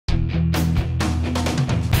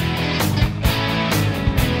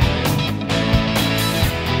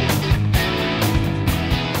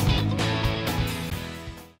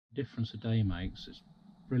difference a day makes. It's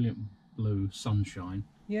brilliant blue sunshine.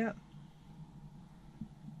 Yeah.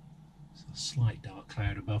 There's a slight dark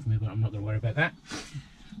cloud above me, but I'm not going to worry about that.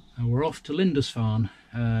 And we're off to Lindisfarne.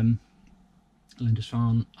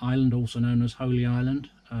 Lindisfarne Island, also known as Holy Island,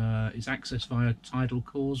 is accessed via tidal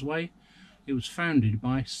causeway. It was founded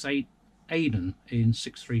by St. Aidan in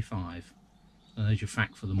 635. And there's your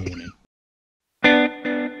fact for the morning.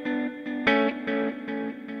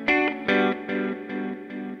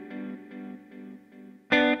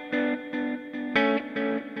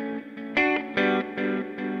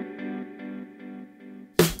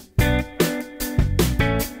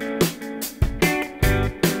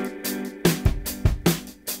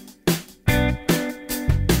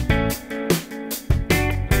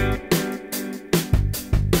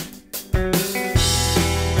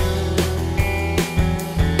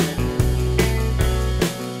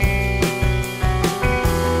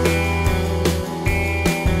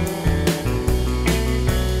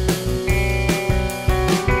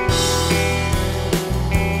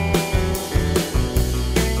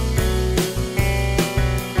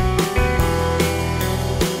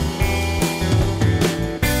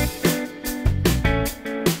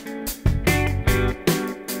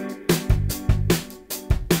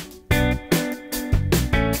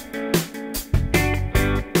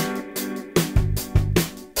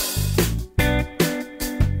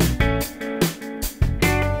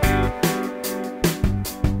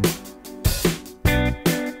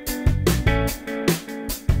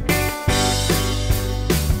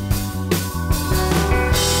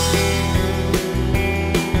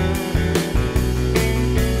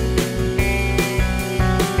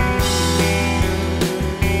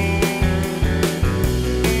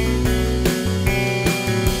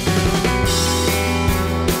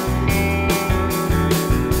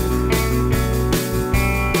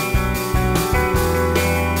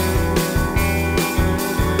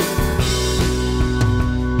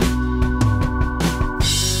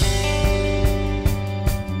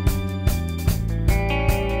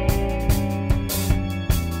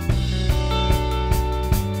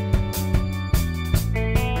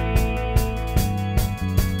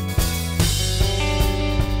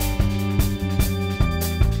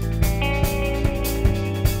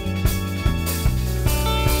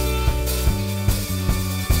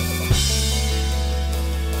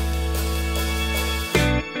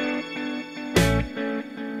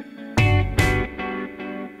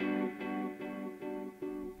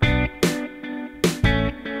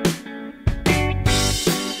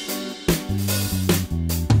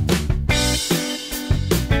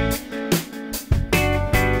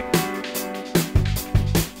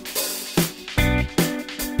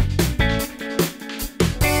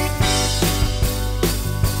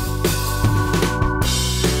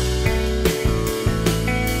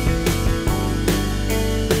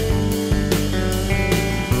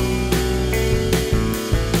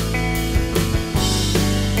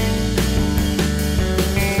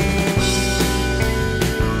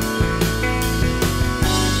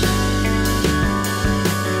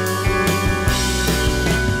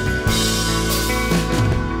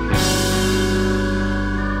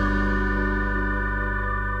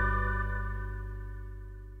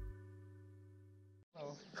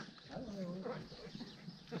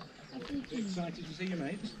 Excited to see you,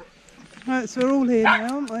 mates. Right, so we're all here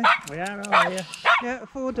now, aren't we? We are here. Yeah,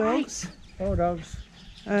 4 dogs. 4 dogs.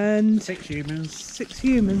 And 6 humans. 6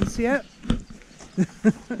 humans, yeah.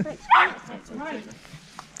 Right.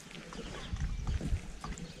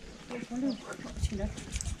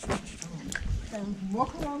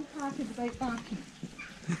 Walk along parking without barking.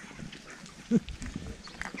 You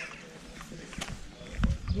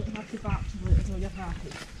don't have to bark to it until you're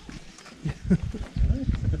parking.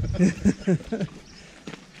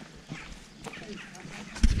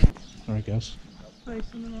 Sorry, Gus. Place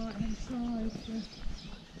on the right hand side.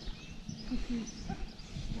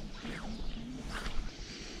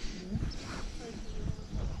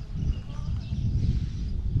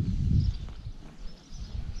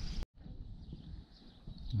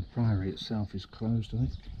 The priory itself is closed, I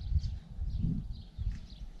think.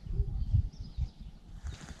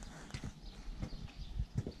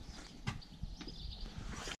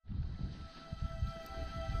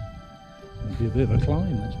 It'll be a bit of a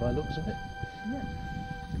climb, that's by the looks of it. Yeah.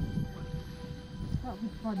 That'll be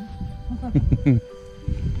fun.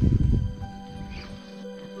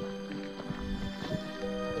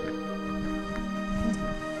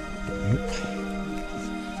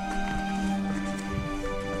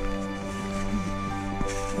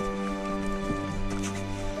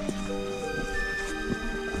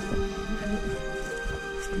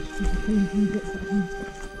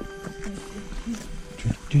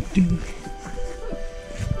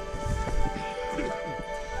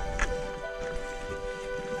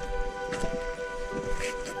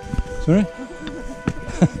 Sorry?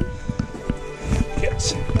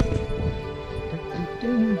 Yes. A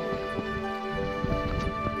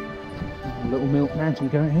little milk mountain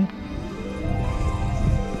goat here.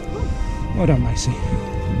 Well done, Macy.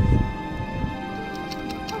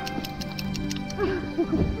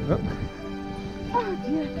 Oh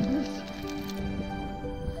dear goodness.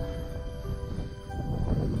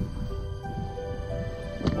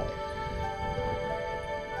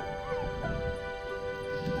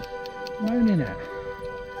 Moaning at.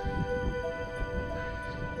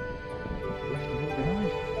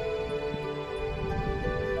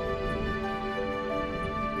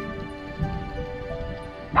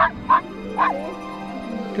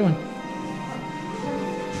 Go on.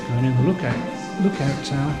 Going in the lookout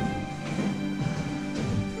tower.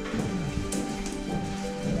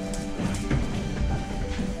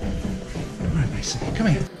 Right, Mason, come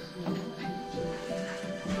here.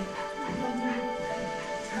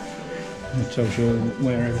 It tells you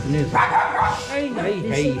where everything is. Hey.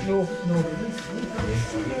 No.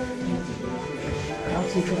 I'll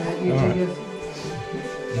take it out. You Alright. do your...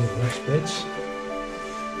 Rest beds.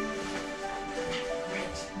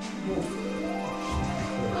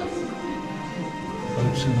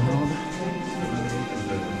 Boats in the harbour.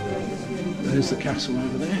 There's the castle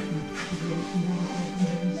over there.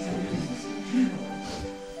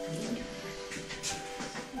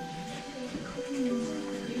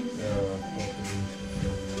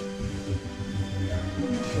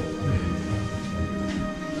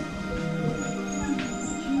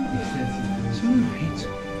 It's alright.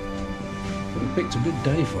 We picked a good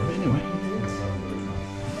day for it anyway.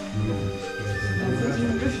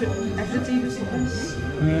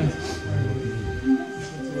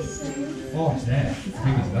 Oh, it's there. I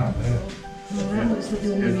think it's that there. It's the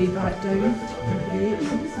only way back down.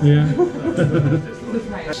 Yeah.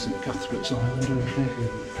 St Cuthbert's Island over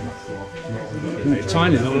there.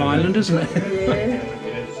 Tiny little island, isn't it?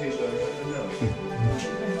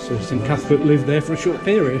 So St Cuthbert lived there for a short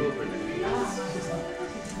period.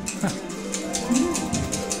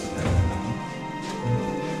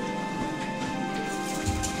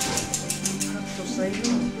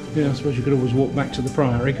 Yeah, I suppose you could always walk back to the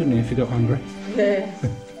Priory, couldn't you, if you got hungry? Yeah.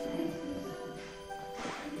 Safe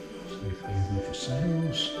haven for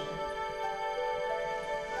sails.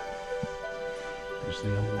 There's the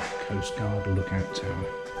old coastguard lookout tower.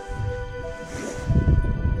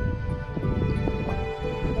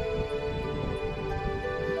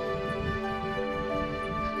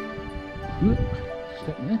 Look,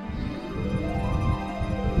 step there.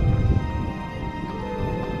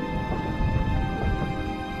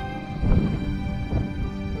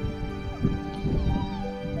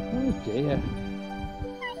 Yeah,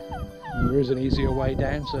 there is an easier way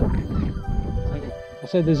down, so I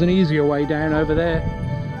said there's an easier way down over there.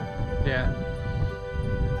 Yeah.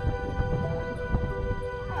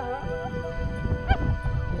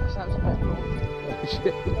 Sounds a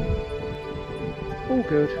bit All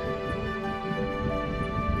good.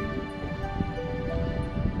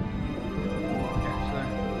 Yeah, so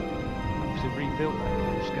obviously rebuilt that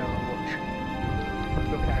coastguard watch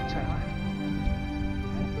lookout tower.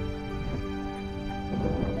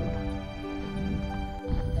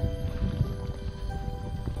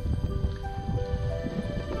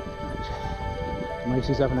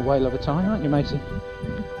 Macy's having a whale of a time, aren't you, Macy?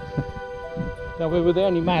 Now, we were the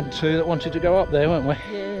only mad two that wanted to go up there, weren't we?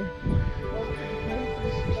 Yeah.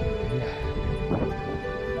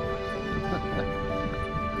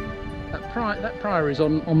 That Priory's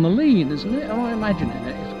on the lean, isn't it? Am I imagining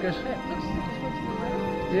it? It's because,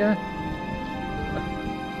 yeah.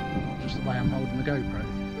 Just the way I'm holding the GoPro.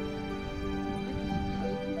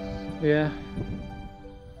 Yeah.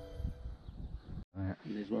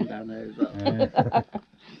 There's one down there as well. Yeah.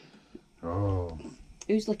 Oh.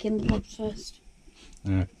 Who's licking the pods first?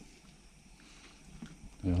 Yeah.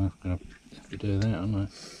 Yeah, I'm gonna have to do that, aren't I?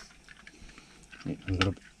 Yeah, I've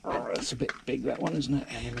got oh, that's a bit big, that one, isn't it?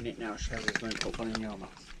 Any minute now, Sherry's going to put one in your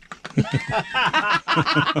mouth.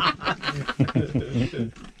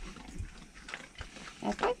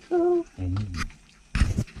 Okay, cool.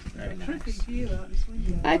 Very nice.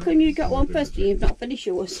 How come you got one first and you've not finished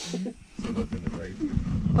yours?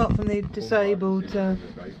 Apart from the disabled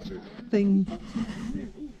thing.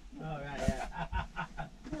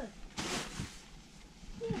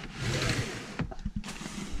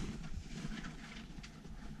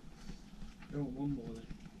 Oh, one more then.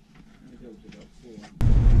 Go to about 4.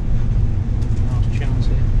 Last chance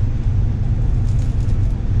here.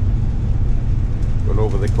 Going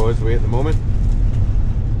over the causeway at the moment.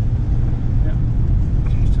 Yeah.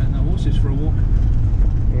 Just taking the horses for a walk.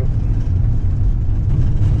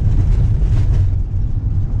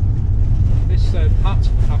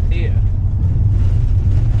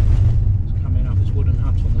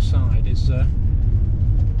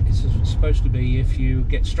 It's supposed to be if you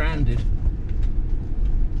get stranded,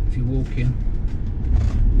 if you walk in,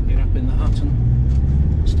 you get up in the hut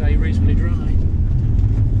and stay reasonably dry.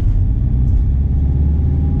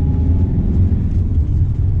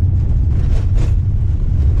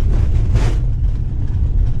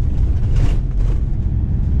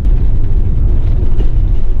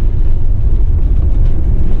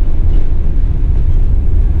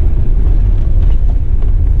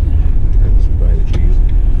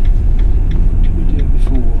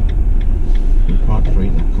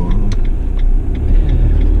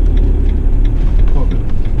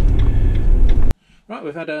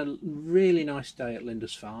 We've had a really nice day at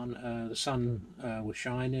Lindisfarne. The sun was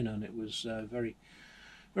shining and it was very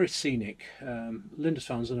scenic.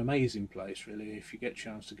 Lindisfarne's an amazing place, really. If you get a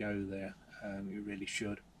chance to go there, you really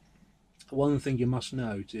should. One thing you must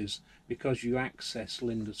note is, because you access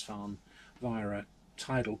Lindisfarne via a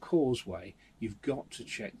tidal causeway, you've got to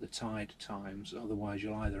check the tide times, otherwise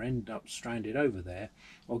you'll either end up stranded over there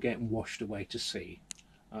or getting washed away to sea.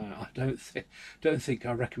 I don't think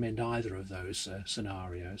I recommend either of those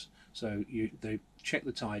scenarios. So they check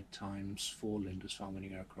the tide times for Lindisfarne when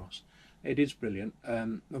you go across. It is brilliant.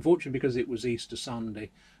 Unfortunately, because it was Easter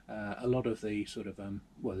Sunday, a lot of the sort of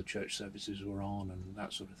well, the church services were on and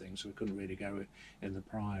that sort of thing, so we couldn't really go in the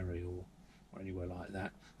priory or anywhere like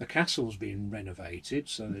that. The castle's been renovated,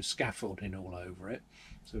 so there's scaffolding all over it,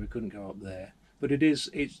 so we couldn't go up there. But I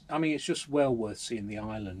mean, it's just well worth seeing the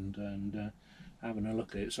island and having a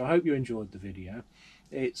look at it. So I hope you enjoyed the video.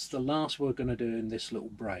 It's the last we're going to do in this little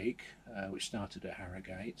break, which started at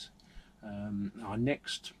Harrogate. Our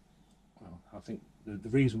next, well, I think the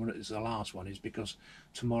reason it's the last one is because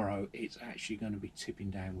tomorrow it's actually going to be tipping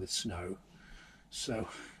down with snow. So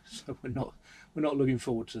we're not looking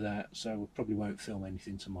forward to that. So we probably won't film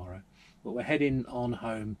anything tomorrow. But we're heading on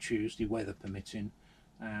home Tuesday, weather permitting.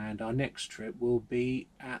 And our next trip will be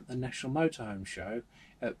at the National Motorhome Show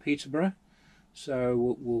at Peterborough.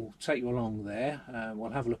 So we'll take you along there.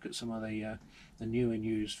 We'll have a look at some of the new and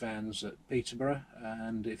used vans at Peterborough,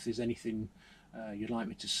 and if there's anything you'd like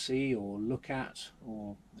me to see or look at,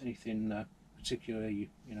 or anything particular you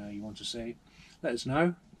want to see, let us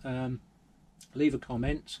know. Leave a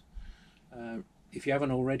comment. If you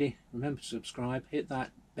haven't already, remember to subscribe. Hit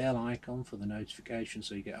that bell icon for the notification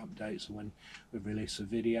so you get updates when we release a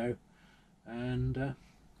video. And I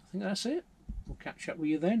think that's it. We'll catch up with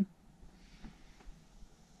you then.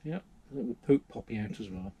 Yep, a little poop popping out as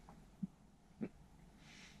well.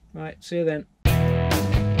 Right, see you then.